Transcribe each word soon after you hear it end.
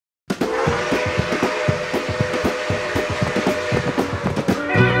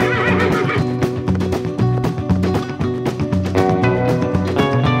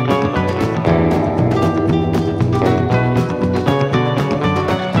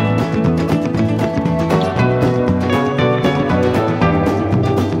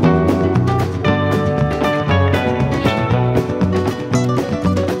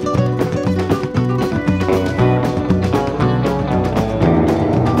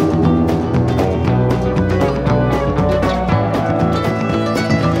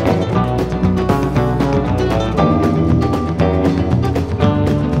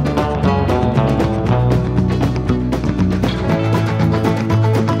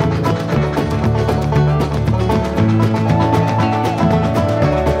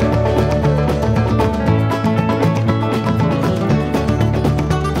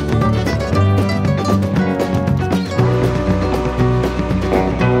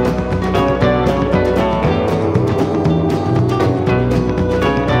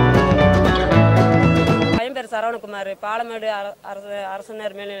Saravanakumar Palamedu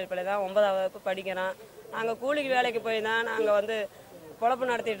அரசனர் மேல்நிலைப்பள்ளி தான் 9ஆம் வகுப்பு படிக்கிறான். நாங்கள் கூலிக்கு வேலைக்கு போய் தான் நாங்கள் வந்து பொழப்பு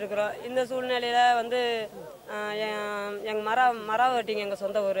நடத்திட்டு இருக்கிறோம். இந்த சூழ்நிலையில் வந்து எங்கள் மராவட்டிங்க எங்கள்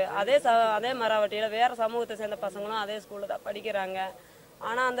சொந்த ஊர். அதே மராவட்டியில் வேறு சமூகத்தை சேர்ந்த பசங்களும் அதே ஸ்கூலில் தான் படிக்கிறாங்க.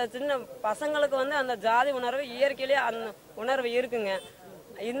 ஆனால் அந்த சின்ன பசங்களுக்கு வந்து அந்த ஜாதி உணர்வு இயற்கையிலேயே அந்த உணர்வு இருக்குங்க.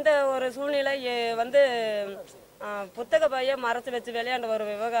 இந்த ஒரு சூழ்நிலை வந்து புத்தக பையை மறைச்சி வச்சு விளையாண்ட ஒரு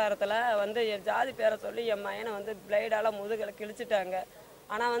விவகாரத்தில் வந்து என் ஜாதி பேரை சொல்லி என் மயனை வந்து பிளைடால் முதுகில் கிழிச்சிட்டாங்க.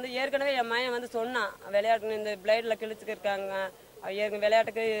 ஆனால் வந்து ஏற்கனவே என் மயன் வந்து சொன்னான் விளையாட்டு இந்த பிளைடில் கிழிச்சிருக்காங்க,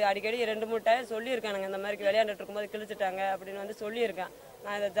 விளையாட்டுக்கு அடிக்கடி 2-3 டைம் சொல்லியிருக்கானுங்க, இந்த மாதிரி விளையாண்டுட்டு இருக்கும்போது கிழிச்சிட்டாங்க அப்படின்னு வந்து சொல்லியிருக்கேன்.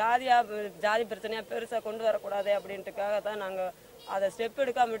 நான் இதை ஜாதி பிரச்சனையாக பெருசாக கொண்டு வரக்கூடாது அப்படின்ட்டுக்காக தான் நாங்கள் அதை ஸ்டெப்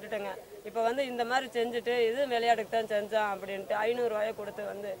எடுக்காமல் விட்டுட்டோங்க. இப்போ வந்து இந்த மாதிரி செஞ்சுட்டு இது விளையாட்டுக்கு தான் செஞ்சான் அப்படின்ட்டு 500 ரூபாயை கொடுத்து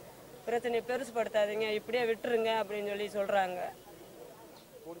வந்து பிரச்சனையை பெருசுப்படுத்தாதீங்க, இப்படியே விட்டுருங்க அப்படின்னு சொல்லி சொல்கிறாங்க.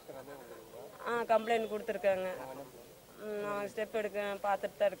 கம்ப்ளைண்ட் கொடுத்துருக்காங்க. ஸ்டெப் எடுக்க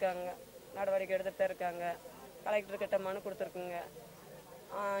பார்த்துட்டு தான் இருக்காங்க, நடவடிக்கை எடுத்துகிட்டு தான் இருக்காங்க. கலெக்டர்கிட்ட மனு கொடுத்துருக்குங்க.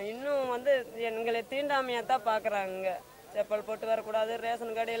 இன்னும் வந்து எங்களை தீண்டாமையாக தான் பார்க்குறாங்க. செப்பல் போட்டு வரக்கூடாது,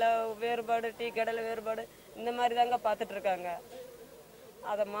 ரேஷன் கடையில் வேறுபாடு, டீ கடையில் வேறுபாடு, இந்த மாதிரி தாங்க பார்த்துட்ருக்காங்க.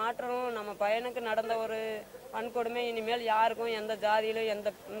 அதை மாற்றணும். நம்ம பையனுக்கு நடந்த ஒரு வன்கொடுமை இனிமேல் யாருக்கும் எந்த ஜாதியிலும் எந்த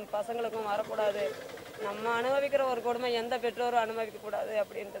பசங்களுக்கும் வரக்கூடாது. நம்ம அனுபவிக்கிற ஒரு கொடுமை எந்த பெற்றோரும் அனுபவிக்கக்கூடாது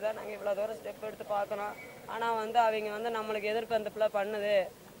அப்படின்ட்டு தான் நாங்கள் இவ்வளோ தூரம் ஸ்டெப் எடுத்து பார்க்குறோம். ஆனால் வந்து அவங்க வந்து நம்மளுக்கு எதிர்ப்பு அந்த பிள்ளை பண்ணுது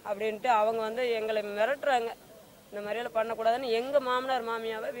அப்படின்ட்டு அவங்க வந்து எங்களை மிரட்டுறாங்க. இந்த மாதிரியெல்லாம் பண்ணக்கூடாதுன்னு எங்கள் மாமனார்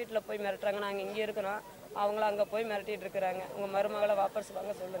மாமியாவை வீட்டில் போய் மிரட்டுறாங்க. நாங்கள் இங்கே இருக்கிறோம், அவங்கள அங்கே போய் மிரட்டிட்டு இருக்கிறாங்க. உங்கள் மருமகளை வாபஸ்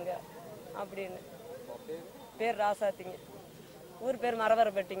வாங்க சொல்லுங்கள் அப்படின்னு. பேர் ராசாத்திங்க, ஊர் பேர்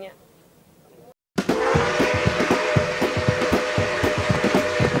மரவரப்பட்டிங்க.